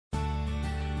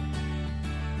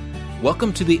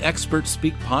Welcome to the Expert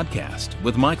Speak podcast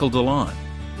with Michael DeLon.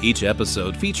 Each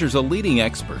episode features a leading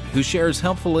expert who shares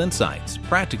helpful insights,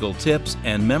 practical tips,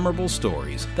 and memorable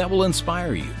stories that will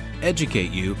inspire you, educate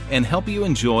you, and help you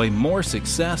enjoy more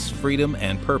success, freedom,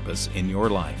 and purpose in your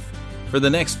life. For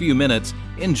the next few minutes,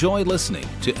 enjoy listening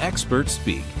to Expert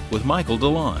Speak with Michael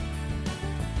DeLon.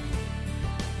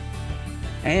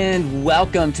 And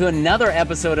welcome to another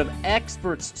episode of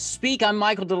Experts Speak. I'm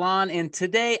Michael DeLon, and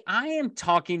today I am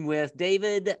talking with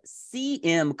David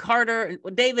C.M. Carter.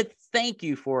 David, thank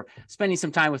you for spending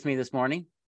some time with me this morning.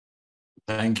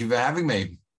 Thank you for having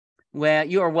me. Well,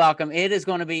 you are welcome. It is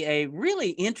going to be a really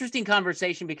interesting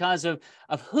conversation because of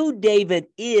who David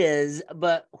is,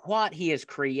 but what he has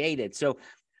created. So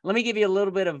let me give you a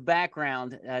little bit of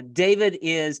background. David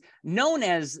is known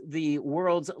as the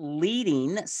world's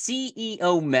leading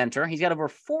CEO mentor. He's got over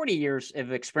 40 years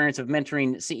of experience of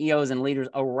mentoring CEOs and leaders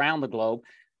around the globe,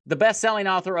 the best-selling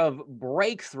author of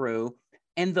Breakthrough,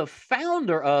 and the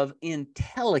founder of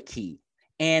IntelliKey.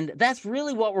 And that's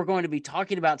really what we're going to be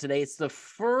talking about today. It's the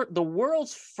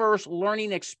world's first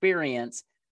learning experience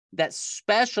that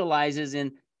specializes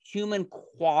in human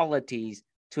qualities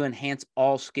to enhance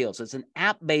all skills. It's an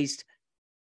app-based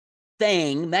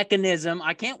mechanism.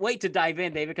 I can't wait to dive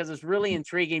in, David, because it's really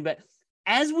intriguing. But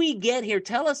as we get here,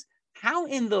 tell us, how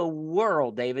in the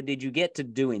world, David, did you get to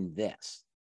doing this?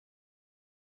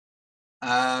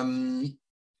 Well,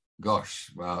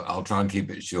 I'll try and keep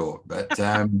it short. But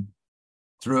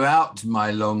throughout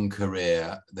my long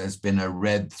career, there's been a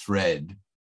red thread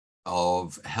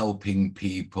of helping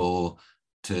people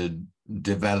to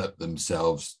develop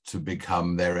themselves to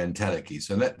become their IntelliKey.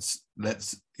 So let's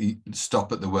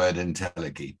stop at the word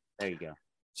IntelliKey. There you go.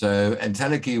 So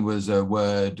IntelliKey was a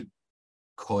word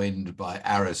coined by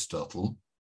Aristotle,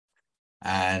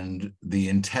 and the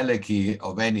IntelliKey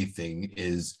of anything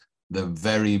is the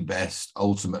very best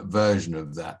ultimate version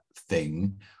of that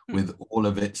thing with all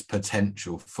of its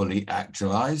potential fully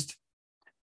actualized.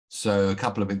 So a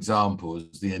couple of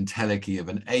examples: the IntelliKey of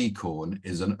an acorn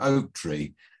is an oak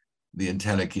tree. The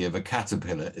IntelliKey of a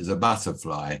caterpillar is a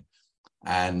butterfly,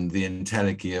 and the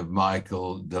IntelliKey of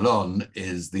Michael DeLon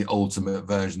is the ultimate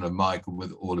version of Michael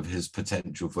with all of his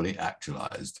potential fully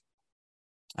actualized.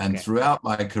 And throughout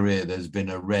my career, there's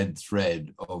been a red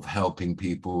thread of helping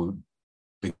people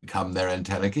become their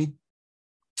IntelliKey.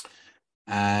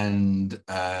 And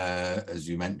as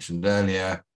you mentioned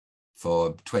earlier,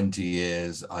 for 20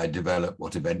 years, I developed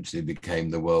what eventually became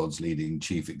the world's leading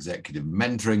chief executive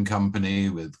mentoring company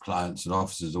with clients and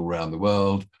offices all around the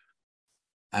world.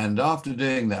 And after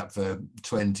doing that for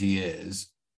 20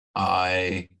 years,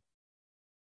 I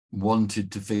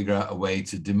wanted to figure out a way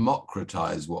to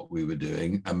democratize what we were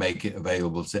doing and make it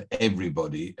available to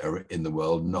everybody in the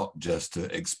world, not just to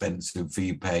expensive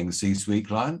fee-paying C-suite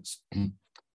clients.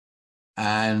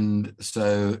 And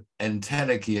so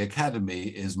IntelliKey Academy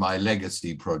is my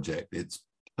legacy project. It's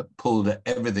pulled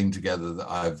everything together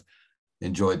that I've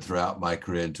enjoyed throughout my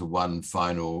career into one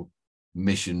final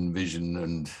mission,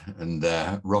 vision, and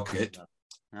rocket.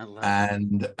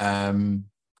 And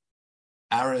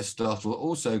Aristotle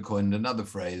also coined another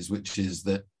phrase, which is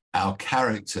that our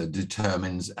character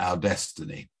determines our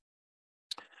destiny.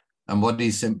 And what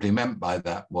he simply meant by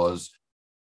that was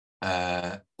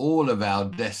all of our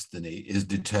destiny is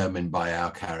determined by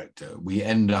our character. We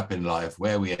end up in life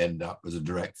where we end up as a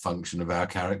direct function of our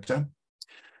character.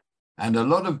 And a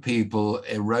lot of people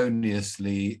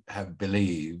erroneously have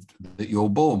believed that you're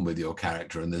born with your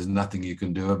character and there's nothing you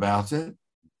can do about it.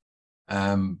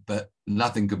 But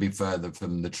nothing could be further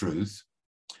from the truth.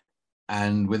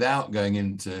 And without going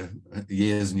into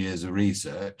years and years of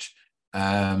research,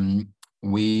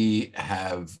 we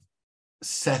have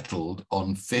settled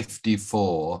on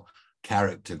 54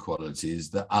 character qualities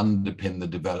that underpin the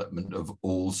development of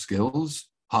all skills,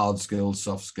 hard skills,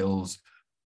 soft skills.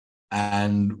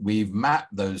 And we've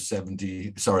mapped those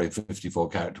 54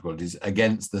 character qualities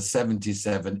against the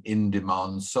 77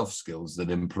 in-demand soft skills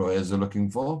that employers are looking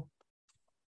for.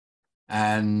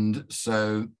 And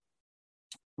so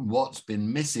what's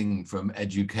been missing from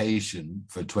education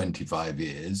for 25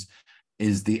 years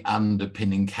is the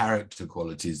underpinning character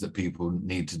qualities that people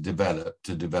need to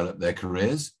develop their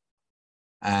careers.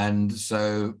 And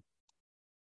so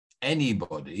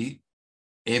anybody,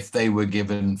 if they were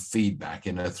given feedback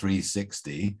in a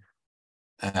 360,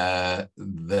 that,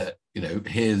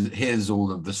 here's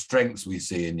all of the strengths we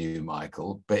see in you,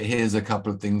 Michael, but here's a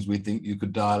couple of things we think you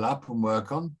could dial up and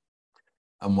work on.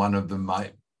 And one of them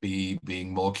might be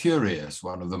being more curious.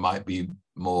 One of them might be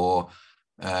more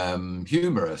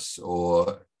humorous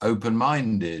or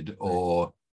open-minded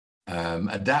or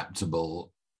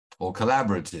adaptable or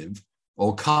collaborative.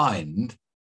 or kind,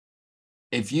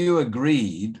 if you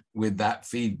agreed with that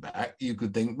feedback, you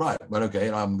could think, right, well, okay,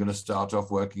 I'm going to start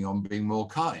off working on being more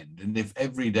kind. And if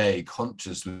every day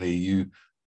consciously you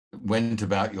went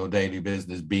about your daily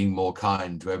business being more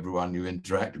kind to everyone you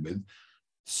interacted with,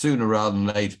 sooner rather than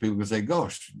later, people will say,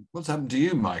 gosh, what's happened to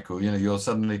you, Michael? You know, you're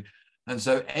suddenly... And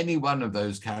so any one of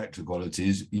those character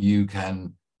qualities, you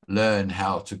can learn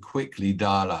how to quickly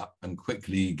dial up and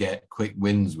quickly get quick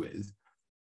wins with.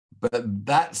 But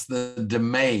that's the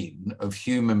domain of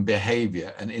human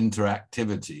behavior and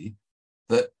interactivity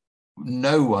that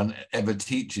no one ever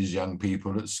teaches young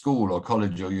people at school or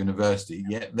college or university,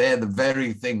 yet they're the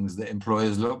very things that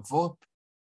employers look for.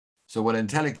 So what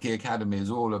Entelechy Academy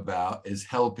is all about is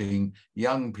helping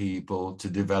young people to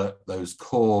develop those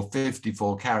core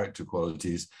 54 character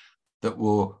qualities that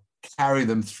will carry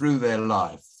them through their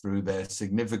life, through their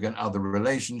significant other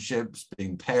relationships,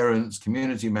 being parents,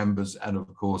 community members, and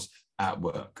of course, at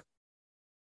work.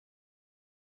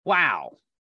 Wow.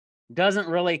 Doesn't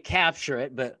really capture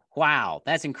it, but wow,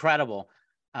 that's incredible.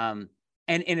 And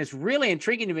it's really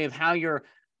intriguing to me of how you're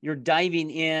diving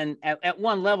in at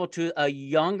one level to a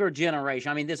younger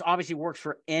generation. I mean, this obviously works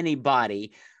for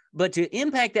anybody, but to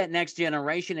impact that next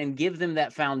generation and give them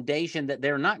that foundation that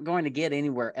they're not going to get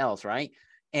anywhere else, right?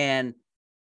 And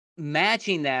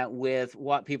matching that with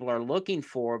what people are looking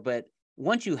for. But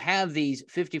once you have these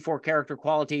 54 character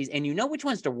qualities and you know which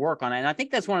ones to work on, and I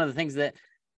think that's one of the things that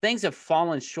things have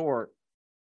fallen short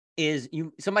is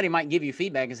somebody might give you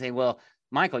feedback and say, well,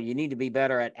 Michael, you need to be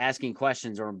better at asking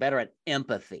questions or better at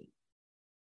empathy.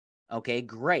 Okay,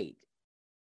 great.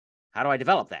 How do I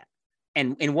develop that?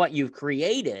 And what you've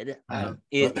created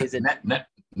is it...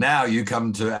 Now you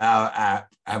come to our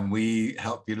app and we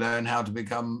help you learn how to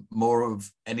become more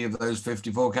of any of those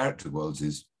 54 character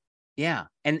qualities. Yeah.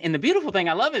 And the beautiful thing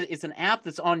I love is it's an app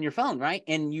that's on your phone, right?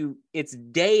 And it's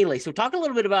daily. So talk a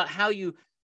little bit about how you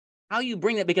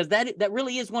bring that, because that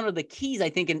really is one of the keys, I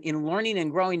think, in learning and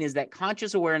growing, is that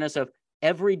conscious awareness of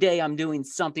every day I'm doing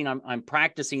something, I'm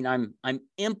practicing, I'm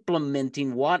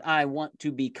implementing what I want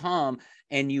to become,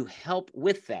 and you help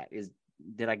with that.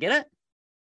 Did I get it?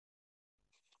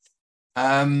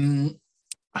 A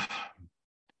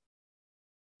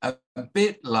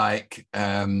bit like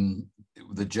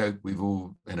the joke we've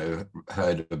all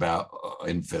heard about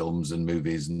in films and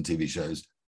movies and TV shows.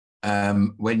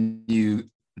 When you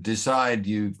decide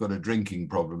you've got a drinking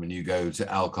problem and you go to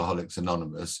Alcoholics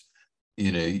Anonymous,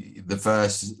 the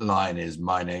first line is,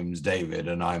 my name's David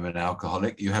and I'm an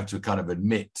alcoholic. You have to kind of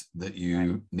admit that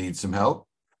you need some help.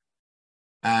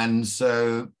 And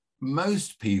so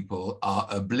most people are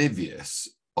oblivious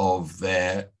of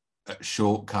their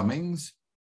shortcomings.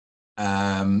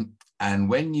 And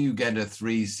when you get a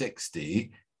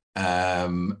 360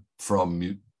 from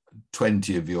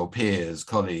 20 of your peers,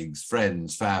 colleagues,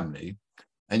 friends, family,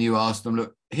 and you ask them,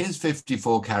 look, here's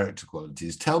 54 character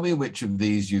qualities. Tell me which of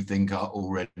these you think are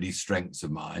already strengths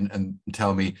of mine, and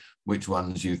tell me which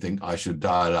ones you think I should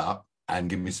dial up, and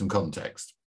give me some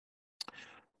context.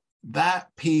 That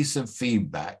piece of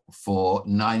feedback for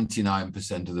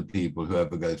 99% of the people who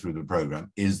ever go through the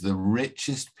program is the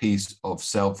richest piece of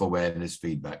self-awareness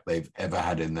feedback they've ever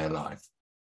had in their life.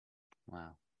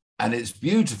 Wow. And it's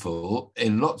beautiful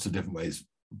in lots of different ways.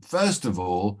 First of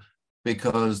all,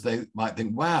 because they might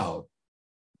think, wow,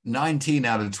 19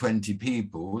 out of 20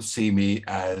 people see me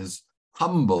as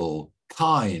humble,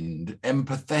 kind,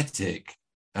 empathetic,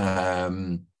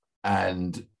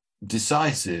 and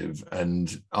decisive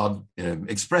and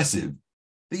expressive.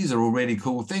 These are all really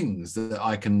cool things that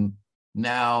I can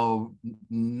now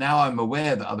I'm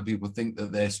aware that other people think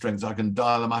that their strengths, I can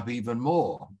dial them up even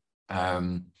more.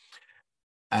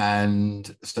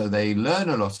 And so they learn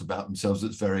a lot about themselves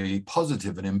that's very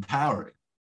positive and empowering,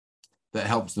 that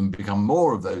helps them become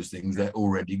more of those things they're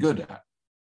already good at.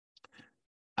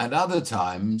 And other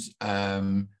times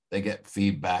they get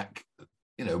feedback.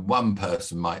 One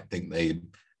person might think they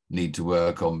need to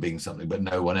work on being something, but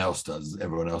no one else does.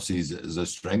 Everyone else sees it as a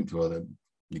strength. Well,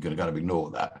 you're going to kind of ignore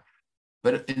that.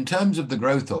 But in terms of the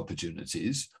growth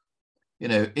opportunities,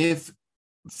 if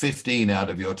 15 out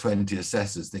of your 20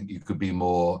 assessors think you could be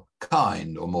more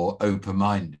kind or more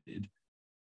open-minded,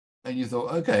 and you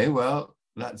thought, okay, well,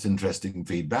 that's interesting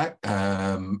feedback,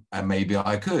 and maybe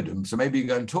I could. And so maybe you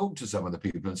go and talk to some of the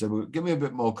people and say, well, give me a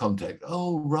bit more context.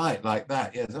 Oh, right, like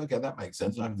that. Yes, okay, that makes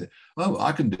sense.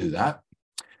 I can do that.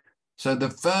 So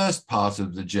the first part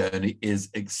of the journey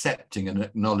is accepting and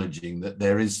acknowledging that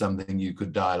there is something you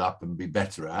could dial up and be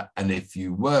better at. And if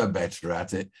you were better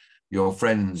at it, your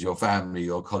friends, your family,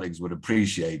 your colleagues would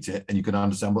appreciate it, and you can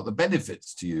understand what the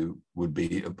benefits to you would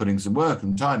be of putting some work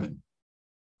and time in.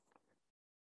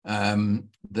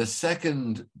 The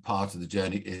second part of the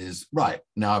journey is, right,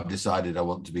 now I've decided I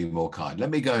want to be more kind. Let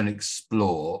me go and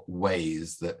explore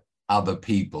ways that other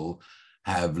people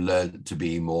have learned to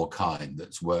be more kind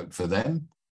that's worked for them.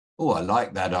 Oh, I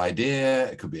like that idea.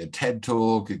 It could be a TED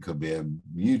talk, it could be a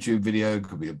YouTube video, it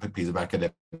could be a piece of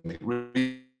academic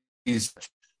research.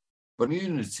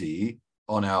 Community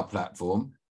on our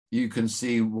platform, you can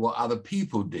see what other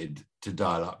people did to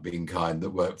dial up being kind that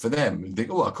worked for them. And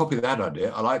think, oh, I'll copy that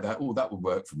idea. I like that. Oh, that would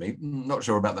work for me. Not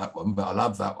sure about that one, but I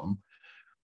love that one.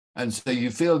 And so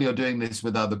you feel you're doing this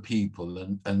with other people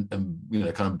and kind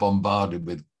of bombarded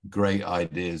with great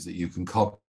ideas that you can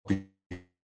copy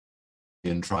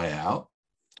and try out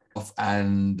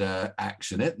and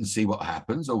action it and see what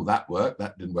happens. Oh, that worked.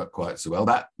 That didn't work quite so well.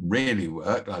 That really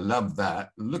worked. I love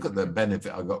that. Look at the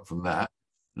benefit I got from that.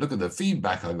 Look at the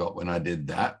feedback I got when I did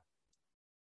that.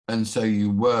 And so you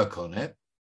work on it.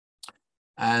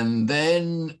 And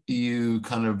then you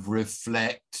kind of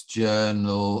reflect,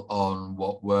 journal on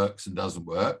what works and doesn't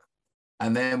work.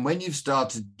 And then when you've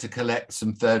started to collect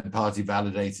some third-party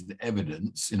validated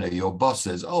evidence, your boss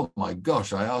says, oh my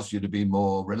gosh, I asked you to be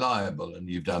more reliable and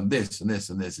you've done this and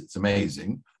this and this. It's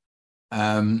amazing.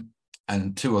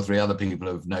 And 2 or 3 other people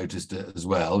have noticed it as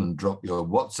well and dropped your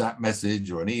WhatsApp message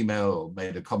or an email or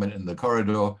made a comment in the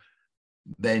corridor.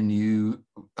 Then you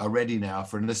are ready now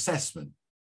for an assessment.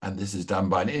 And this is done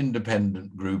by an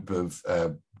independent group of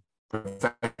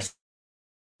professional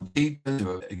teachers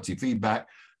who give feedback.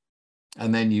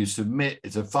 And then you submit,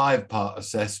 it's a 5-part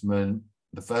assessment.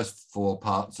 The first 4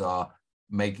 parts are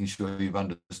making sure you've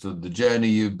understood the journey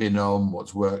you've been on,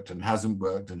 what's worked and hasn't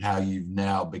worked, and how you've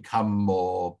now become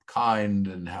more kind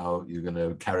and how you're going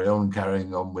to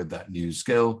carrying on with that new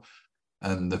skill.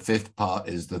 And the 5th part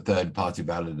is the third-party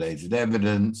validated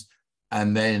evidence.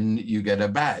 And then you get a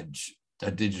badge, a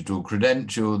digital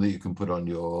credential that you can put on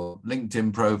your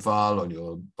LinkedIn profile,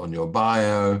 on your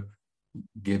bio,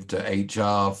 give to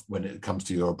HR when it comes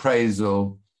to your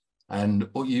appraisal. And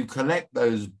you collect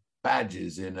those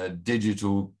badges in a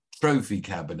digital trophy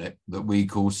cabinet that we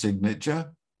call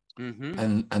signature. Mm-hmm.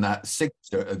 And that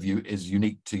signature of you is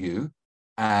unique to you.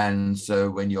 And so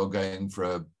when you're going for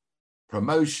a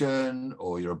promotion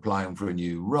or you're applying for a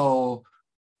new role,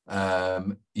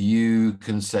 you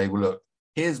can say, well, look,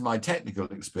 here's my technical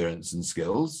experience and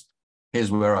skills. Here's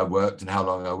where I worked and how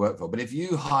long I worked for. But if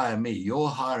you hire me, you're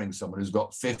hiring someone who's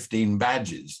got 15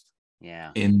 badges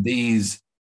in these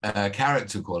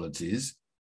character qualities,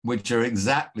 which are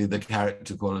exactly the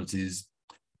character qualities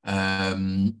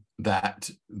that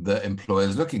the employer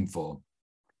is looking for.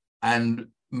 And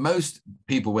most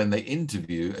people, when they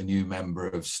interview a new member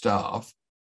of staff,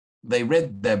 they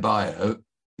read their bio.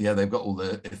 Yeah, they've got all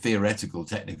the theoretical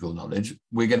technical knowledge.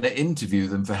 We're going to interview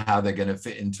them for how they're going to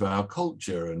fit into our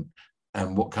culture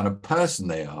and what kind of person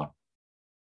they are.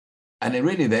 And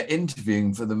they're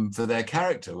interviewing for them for their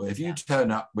character. If you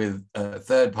turn up with a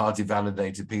third-party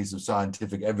validated piece of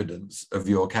scientific evidence of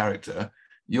your character,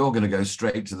 you're going to go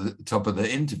straight to the top of the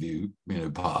interview,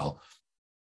 pile.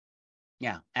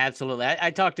 Yeah, absolutely.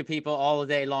 I talk to people all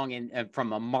day long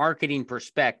from a marketing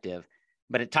perspective,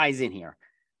 but it ties in here.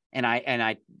 And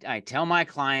I tell my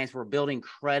clients we're building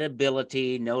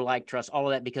credibility, know, like, trust, all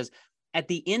of that, because at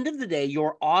the end of the day,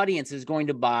 your audience is going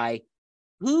to buy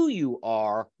who you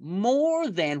are more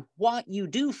than what you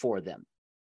do for them.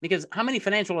 Because how many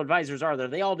financial advisors are there?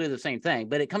 They all do the same thing,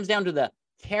 but it comes down to the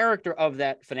character of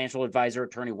that financial advisor,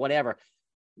 attorney, whatever.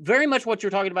 Very much what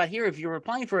you're talking about here. If you're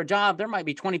applying for a job, there might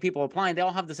be 20 people applying. They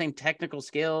all have the same technical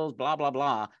skills, blah, blah,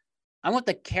 blah. I want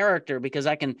the character because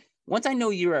once I know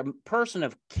you're a person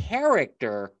of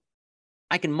character,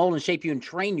 I can mold and shape you and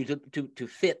train you to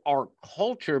fit our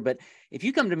culture. But if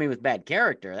you come to me with bad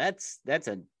character, that's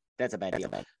a bad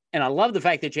deal. And I love the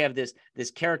fact that you have this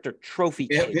character trophy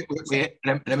case.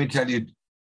 Let me tell you.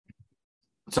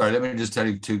 Sorry, let me just tell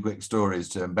you 2 quick stories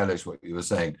to embellish what you were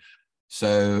saying.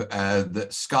 So the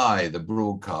Sky, the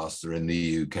broadcaster in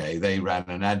the UK, they ran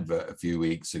an advert a few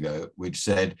weeks ago which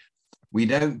said, we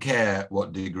don't care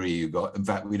what degree you got. In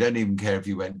fact, we don't even care if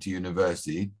you went to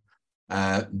university.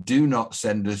 Do not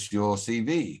send us your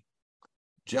CV.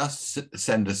 Just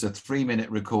send us a 3-minute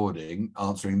recording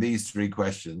answering these 3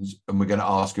 questions, and we're going to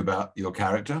ask about your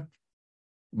character.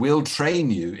 We'll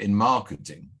train you in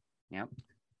marketing. Yep.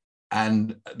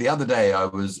 And the other day I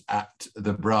was at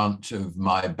the branch of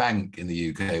my bank in the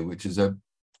UK, which is a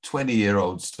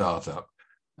 20-year-old startup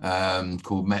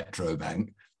called Metro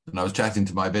Bank. And I was chatting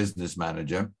to my business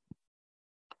manager,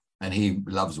 and he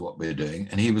loves what we're doing.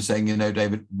 And he was saying,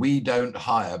 David, we don't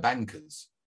hire bankers.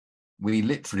 We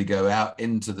literally go out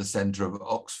into the center of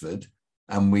Oxford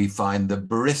and we find the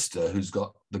barista who's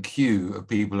got the queue of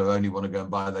people who only want to go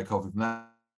and buy their coffee from that,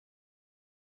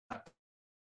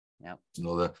 Yep.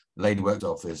 or the lady works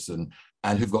office, and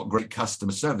who've got great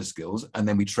customer service skills, and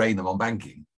then we train them on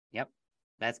banking. Yep,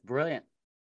 that's brilliant.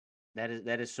 That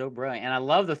is so brilliant, and I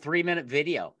love the 3-minute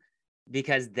video,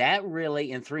 because that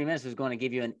really in 3 minutes is going to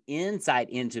give you an insight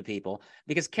into people,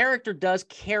 because character does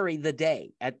carry the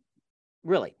day at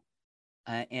really.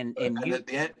 And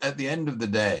at the end of the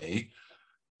day,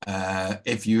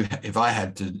 if I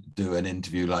had to do an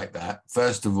interview like that,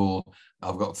 first of all,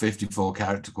 I've got 54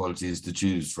 character qualities to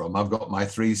choose from. I've got my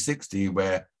 360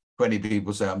 where 20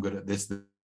 people say I'm good at this,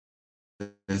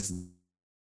 this, and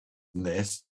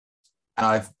this, and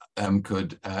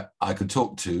I could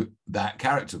talk to that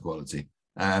character quality.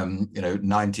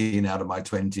 19 out of my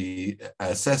 20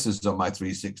 assessors on my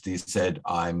 360 said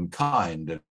I'm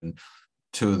kind, and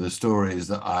 2 of the stories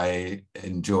that I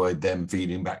enjoyed them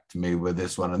feeding back to me were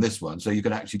this one and this one. So you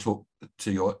can actually talk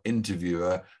to your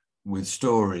interviewer with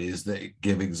stories that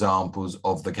give examples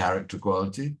of the character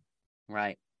quality.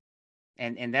 Right.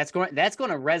 And that's going to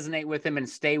resonate with them and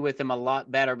stay with them a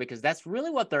lot better, because that's really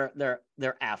what they're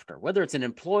after. Whether it's an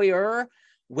employer,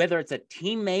 whether it's a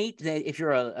teammate, if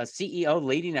you're a CEO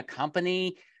leading a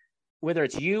company, whether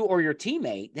it's you or your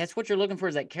teammate, that's what you're looking for,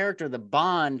 is that character, the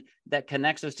bond that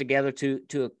connects us together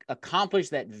to accomplish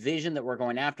that vision that we're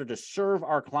going after, to serve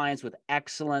our clients with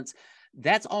excellence.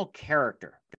 That's all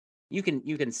character. You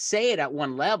can say it at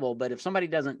one level, but if somebody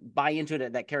doesn't buy into it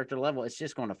at that character level, it's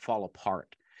just going to fall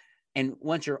apart. And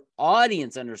once your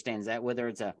audience understands that, whether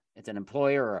it's an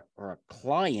employer or a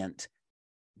client,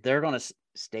 they're going to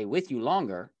stay with you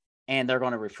longer, and they're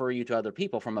going to refer you to other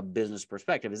people from a business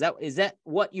perspective. Is that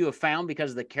what you have found?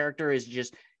 Because the character is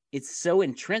just, it's so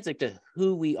intrinsic to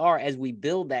who we are. As we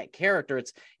build that character,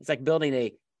 it's like building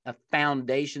a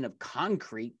foundation of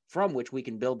concrete from which we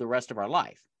can build the rest of our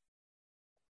life.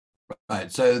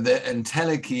 Right. So the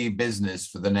Entelechy business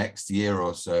for the next year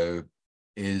or so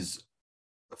is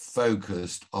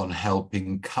focused on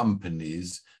helping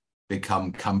companies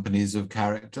become companies of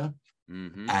character.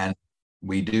 Mm-hmm. And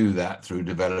we do that through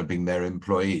developing their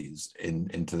employees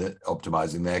into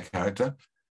optimizing their character.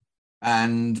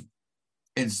 And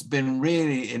it's been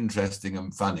really interesting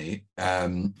and funny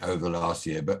over the last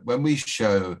year. But when we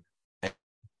show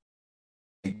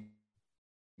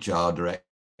HR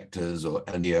directors or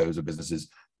NEOs of businesses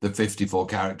the 54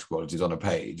 character qualities on a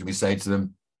page, and we say to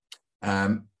them,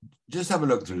 just have a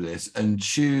look through this and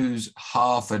choose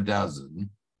half a dozen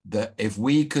that if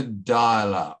we could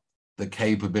dial up the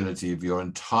capability of your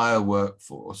entire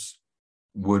workforce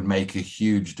would make a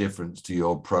huge difference to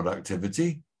your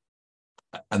productivity.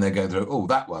 And they're going through, oh,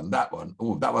 that one,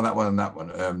 oh, that one, and that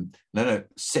one. No,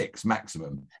 6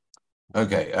 maximum.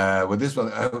 Okay, with this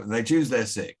one, they choose their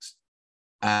 6.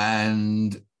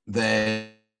 And then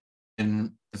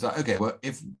it's like, okay, well,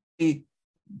 if we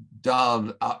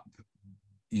dialed up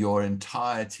your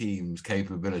entire team's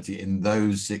capability in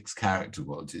those 6 character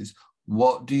qualities,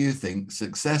 what do you think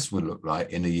success would look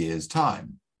like in a year's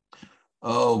time?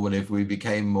 Oh, well, if we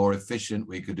became more efficient,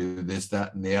 we could do this,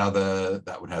 that, and the other.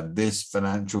 That would have this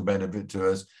financial benefit to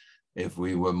us. If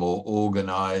we were more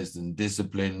organized and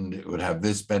disciplined, it would have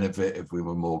this benefit. If we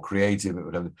were more creative, it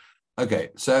would have. Okay,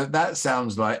 so that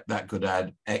sounds like that could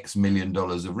add X million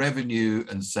dollars of revenue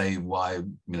and save Y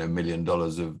 $1 million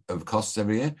of costs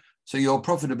every year. So your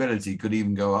profitability could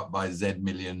even go up by Z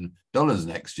million dollars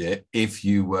next year if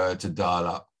you were to dial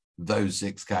up those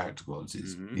 6 character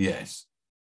qualities. Mm-hmm. Yes.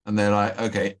 And they're like,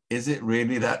 okay, is it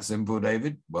really that simple,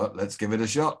 David? Well, let's give it a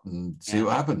shot and see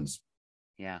what happens.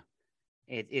 Yeah.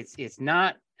 It's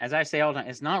not, as I say all the time,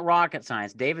 it's not rocket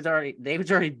science. David's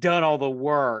already done all the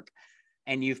work,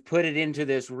 and you've put it into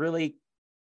this really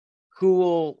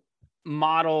cool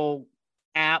model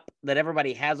app that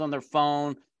everybody has on their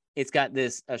phone. It's got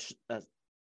this,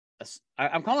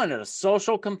 I'm calling it a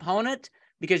social component,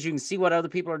 because you can see what other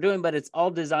people are doing, but it's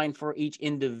all designed for each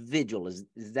individual. Is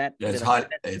that?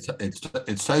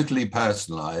 It's totally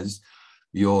personalized,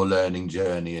 your learning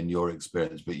journey and your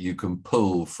experience, but you can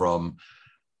pull from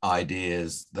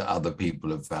ideas that other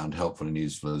people have found helpful and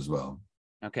useful as well.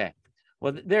 Okay.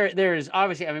 Well, there's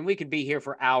obviously, I mean, we could be here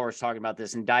for hours talking about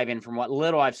this and dive in from what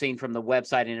little I've seen from the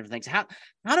website and everything. So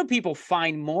how do people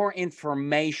find more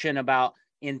information about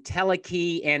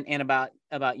Entelechy and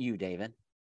about you, David?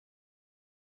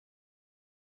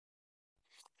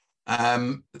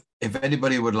 If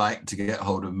anybody would like to get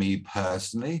hold of me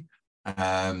personally,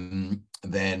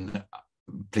 then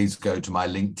please go to my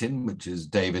LinkedIn, which is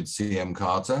David C.M.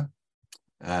 Carter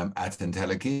at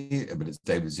Entelechy, but it's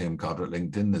David C.M. Carter at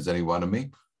LinkedIn. There's only one of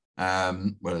me.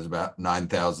 Well, there's about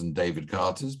 9,000 David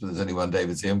Carters, but there's only one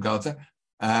David C.M. Carter.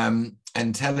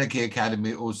 Entelechy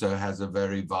Academy also has a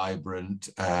very vibrant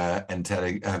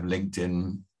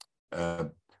LinkedIn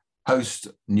post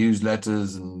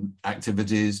newsletters and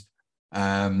activities.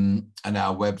 And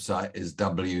our website is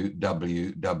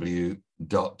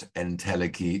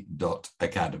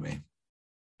www.entelechy.academy.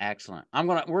 Excellent.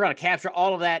 We're gonna capture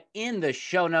all of that in the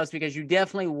show notes, because you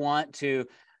definitely want to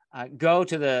go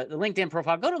to the LinkedIn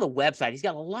profile, go to the website. He's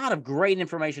got a lot of great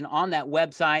information on that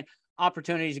website,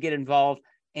 opportunities to get involved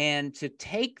and to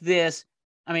take this.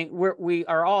 I mean, we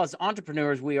are all, as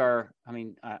entrepreneurs, we are,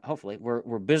 hopefully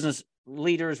we're business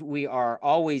leaders. We are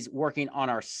always working on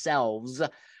ourselves,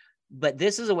 but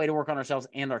this is a way to work on ourselves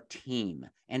and our team,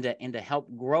 and to help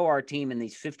grow our team in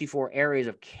these 54 areas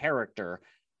of character.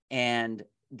 And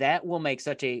that will make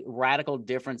such a radical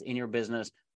difference in your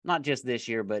business, not just this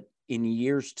year, but in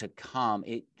years to come.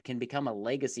 It can become a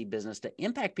legacy business to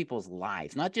impact people's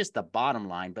lives, not just the bottom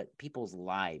line, but people's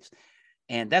lives.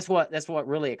 And that's what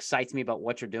really excites me about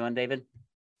what you're doing, David.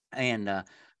 And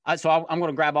so I'm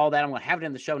going to grab all that. I'm going to have it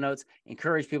in the show notes.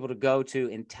 Encourage people to go to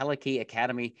Entelechy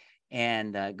Academy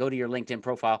and go to your LinkedIn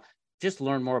profile. Just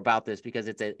learn more about this, because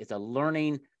it's a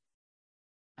learning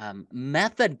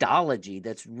methodology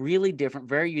that's really different,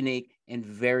 very unique, and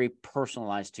very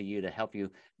personalized to you, to help you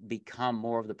become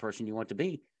more of the person you want to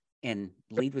be and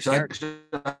lead with character.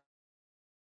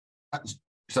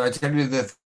 So I tell you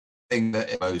the thing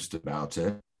that most about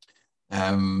it.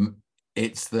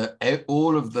 It's that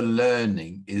all of the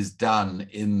learning is done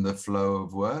in the flow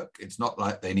of work. It's not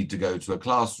like they need to go to a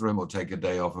classroom or take a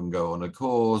day off and go on a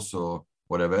course or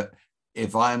whatever.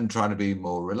 If I'm trying to be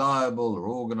more reliable or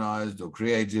organized or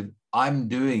creative, I'm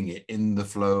doing it in the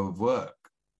flow of work.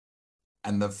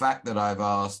 And the fact that I've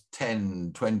asked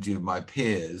 10, 20 of my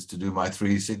peers to do my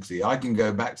 360, I can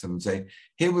go back to them and say,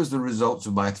 here was the results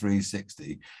of my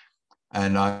 360.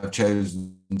 And I've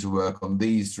chosen to work on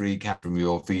these 3 from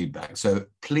your feedback. So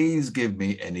please give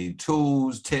me any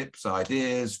tools, tips,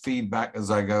 ideas, feedback as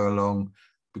I go along,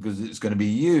 because it's going to be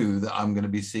you that I'm going to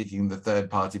be seeking the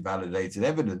third-party validated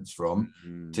evidence from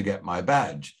to get my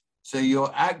badge. So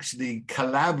you're actually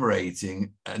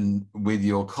collaborating with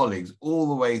your colleagues all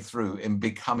the way through in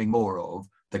becoming more of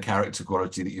the character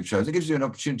quality that you've chosen. It gives you an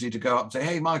opportunity to go up and say,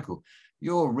 hey, Michael,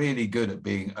 you're really good at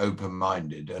being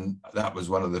open-minded. And that was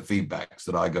one of the feedbacks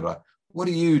that I got. What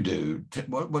do you do?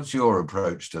 What's your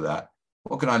approach to that?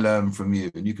 What can I learn from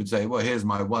you? And you could say, well, here's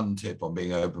my one tip on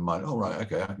being open-minded. Oh, right,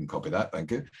 okay, I can copy that,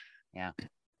 thank you. Yeah.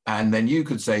 And then you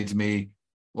could say to me,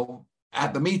 well,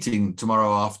 at the meeting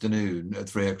tomorrow afternoon at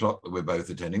 3:00 that we're both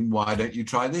attending, why don't you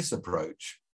try this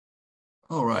approach?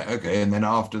 Oh, right, okay. And then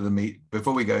after the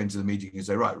before we go into the meeting, you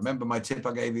say, right, remember my tip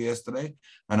I gave you yesterday?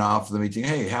 And after the meeting,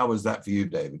 hey, how was that for you,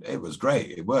 David? It was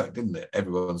great. It worked, didn't it?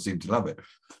 Everyone seemed to love it.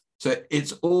 So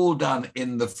it's all done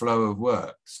in the flow of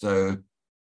work. So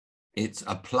it's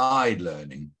applied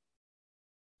learning.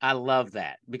 I love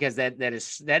that, because that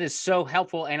is so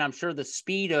helpful. And I'm sure the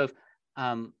speed of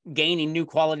gaining new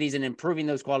qualities and improving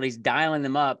those qualities, dialing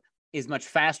them up, is much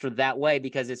faster that way,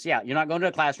 because you're not going to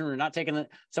a classroom, you're not taking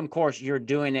some course, you're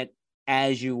doing it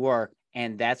as you work.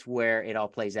 And that's where it all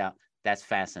plays out. That's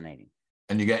fascinating.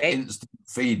 And you get instant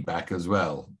feedback as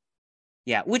well.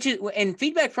 Yeah. And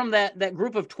feedback from that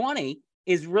group of 20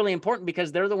 is really important,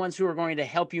 because they're the ones who are going to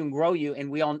help you and grow you.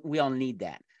 And we all need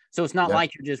that. So it's not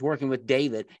like you're just working with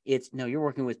David. You're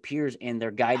working with peers, and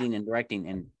they're guiding and directing.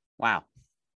 And wow,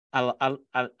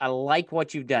 I like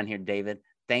what you've done here, David.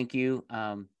 Thank you.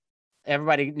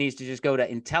 Everybody needs to just go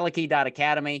to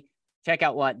Entelechy.academy, check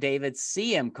out what David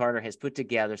C.M. Carter has put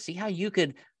together. See how you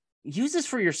could use this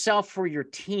for yourself, for your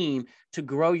team, to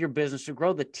grow your business, to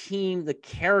grow the team, the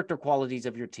character qualities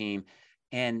of your team,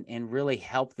 and really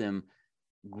help them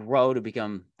grow to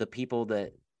become the people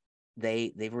that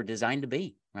they were designed to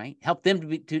be, right? Help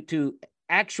them to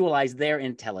actualize their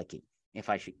entelechy, if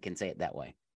I can say it that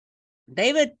way.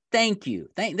 David, thank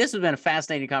you. This has been a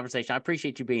fascinating conversation. I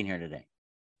appreciate you being here today.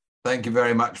 Thank you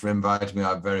very much for inviting me.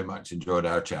 I've very much enjoyed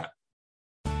our chat.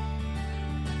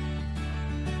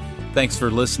 Thanks for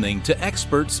listening to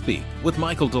Expert Speak with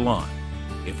Michael DeLon.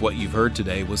 If what you've heard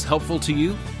today was helpful to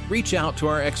you, reach out to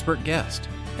our expert guest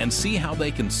and see how they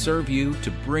can serve you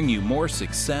to bring you more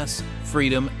success,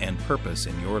 freedom, and purpose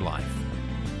in your life.